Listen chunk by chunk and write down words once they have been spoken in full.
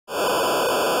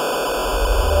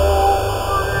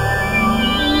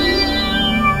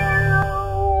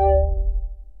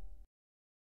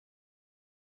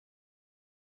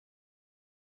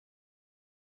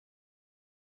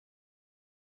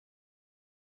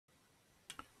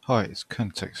Hi, it's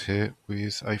Kernotex here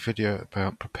with a video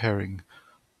about preparing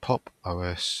Pop!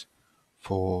 OS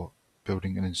for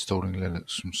building and installing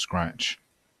Linux from scratch.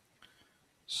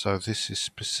 So this is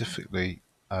specifically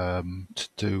to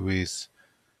do with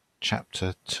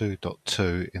chapter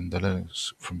 2.2 in the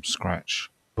Linux from scratch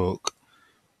book,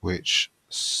 which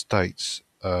states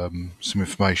some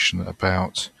information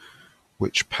about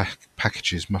which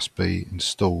packages must be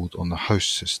installed on the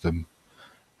host system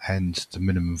and the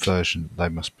minimum version that they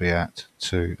must be at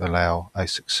to allow a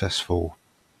successful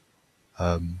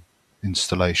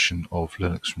installation of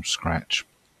Linux from scratch.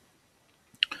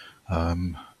 If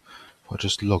I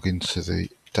just log into the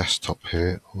desktop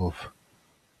here of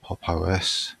Pop!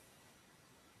 OS,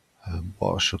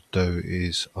 what I should do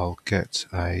is I'll get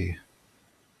a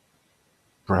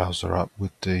browser up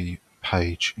with the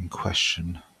page in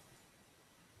question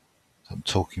that I'm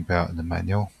talking about in the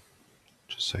manual,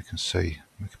 just so you can see,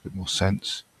 make a bit more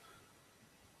sense.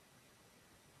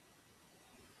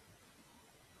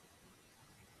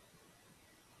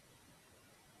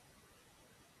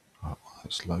 Right, while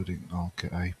that's loading, I'll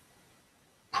get a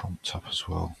prompt up as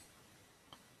well.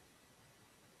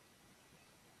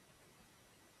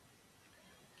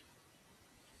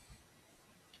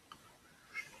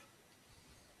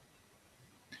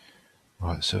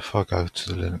 Right, so if I go to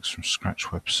the Linux from Scratch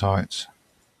website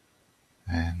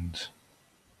and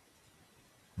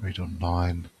read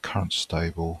online, current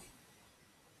stable,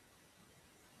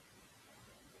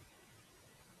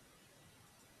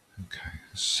 okay,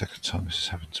 this is the second time this has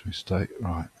happened to me today.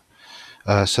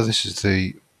 Right, so this is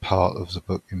the part of the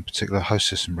book in particular, host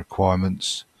system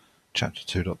requirements, chapter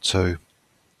 2.2.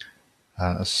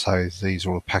 As I say, these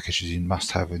are all the packages you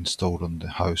must have installed on the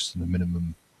host and the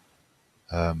minimum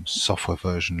software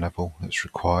version level that's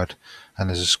required. And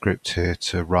there's a script here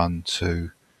to run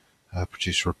to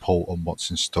produce a report on what's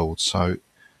installed. So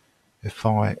if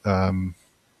I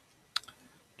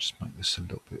just make this a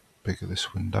little bit bigger,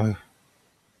 this window,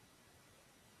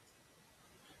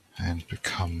 and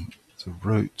become the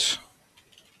root.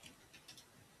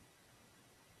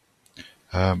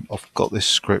 I've got this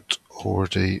script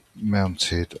already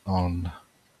mounted on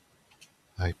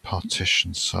a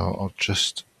partition, so I'll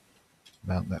just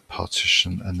mount that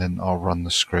partition and then I'll run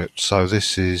the script. So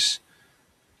this is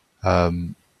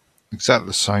exactly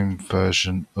the same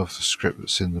version of the script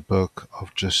that's in the book.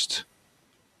 I've just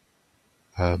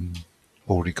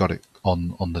already got it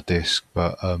on the disk,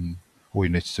 but all you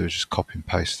need to do is just copy and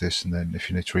paste this, and then if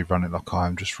you need to rerun it like I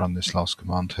am, just run this last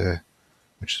command here,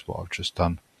 which is what I've just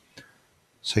done.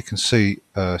 So you can see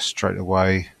straight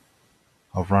away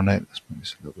I've run it. Let's make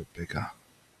this a little bit bigger.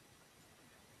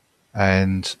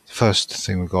 And the first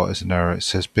thing we've got is an error. It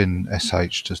says bin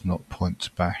sh does not point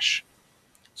to bash.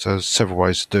 So there's several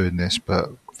ways of doing this,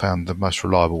 but found the most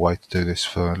reliable way to do this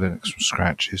for Linux from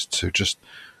scratch is to just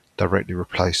directly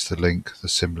replace the link, the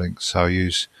symlink. So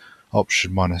use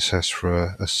option -s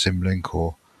for a symlink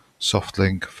or soft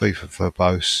link, V for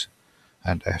verbose,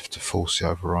 and F to force the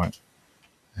overwrite.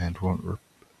 And we want to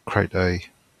create a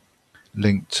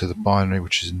link to the binary,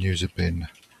 which is in user bin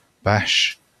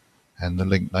bash, and the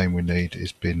link name we need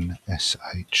is bin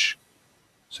sh.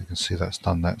 So you can see that's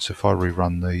done that. So if I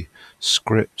rerun the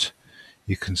script,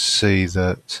 you can see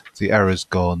that the error's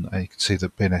gone, and you can see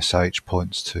that bin sh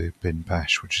points to bin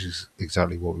bash, which is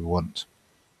exactly what we want.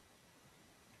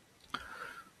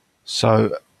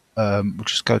 So we'll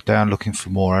just go down looking for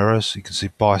more errors. You can see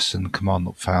bison command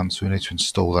not found, so we need to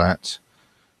install that.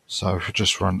 So if we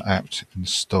just run apt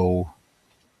install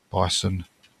bison,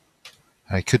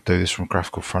 and you could do this from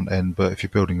graphical front end, but if you're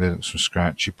building Linux from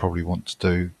scratch, you probably want to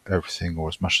do everything or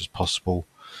as much as possible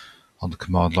on the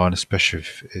command line, especially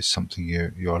if it's something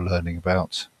you are learning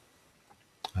about.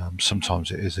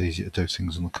 Sometimes it is easier to do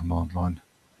things on the command line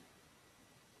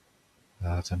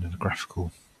than in a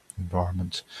graphical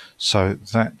environment. So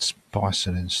that's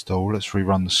Bison install. Let's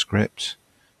rerun the script,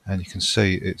 and you can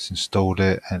see it's installed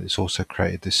it, and it's also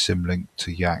created this symlink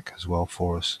to Yak as well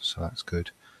for us, so that's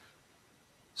good.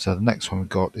 So the next one we've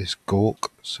got is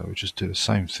Gawk, so we just do the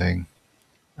same thing,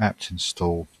 apt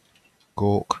install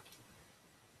Gawk,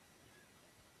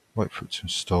 wait for it to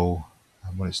install,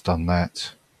 and when it's done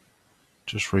that,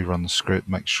 just rerun the script,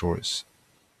 make sure it's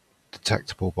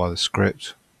detectable by the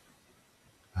script,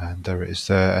 and there it is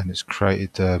there, and it's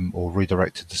created or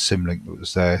redirected the symlink that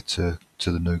was there to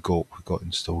the new Gawk we got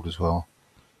installed as well.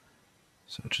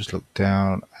 So just look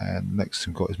down, and next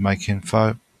thing we've got is make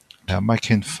info. Now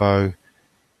make info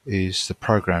is the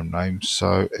program name,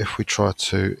 so if we try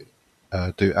to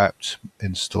do apt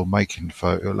install make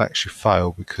info, it will actually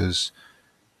fail because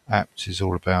apt is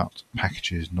all about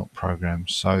packages, not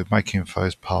programs. So make info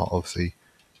is part of the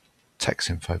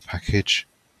TextInfo package.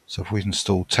 So if we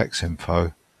install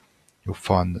TextInfo, you'll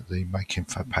find that the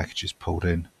makeinfo package is pulled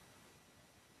in,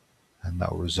 and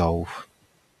that will resolve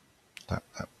that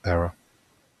error.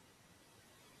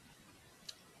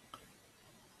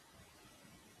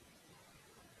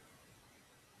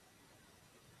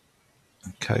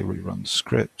 Okay, rerun the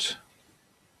script,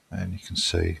 and you can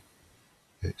see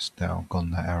it's now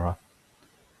gone that error.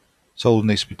 So all that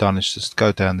needs to be done is just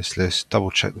go down this list,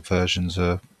 double check the versions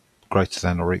are greater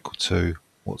than or equal to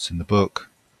what's in the book.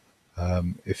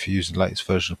 If you're using the latest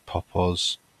version of Pop!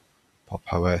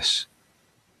 OS,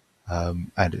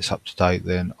 and it's up to date,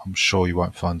 then I'm sure you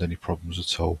won't find any problems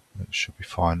at all. It should be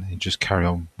fine. You just carry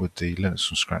on with the Linux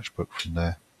from Scratch book from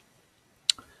there.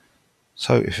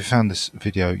 So if you found this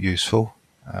video useful,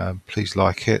 please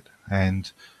like it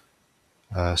and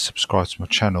subscribe to my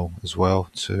channel as well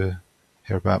to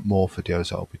hear about more videos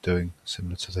that I'll be doing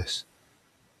similar to this.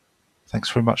 Thanks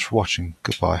very much for watching.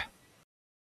 Goodbye.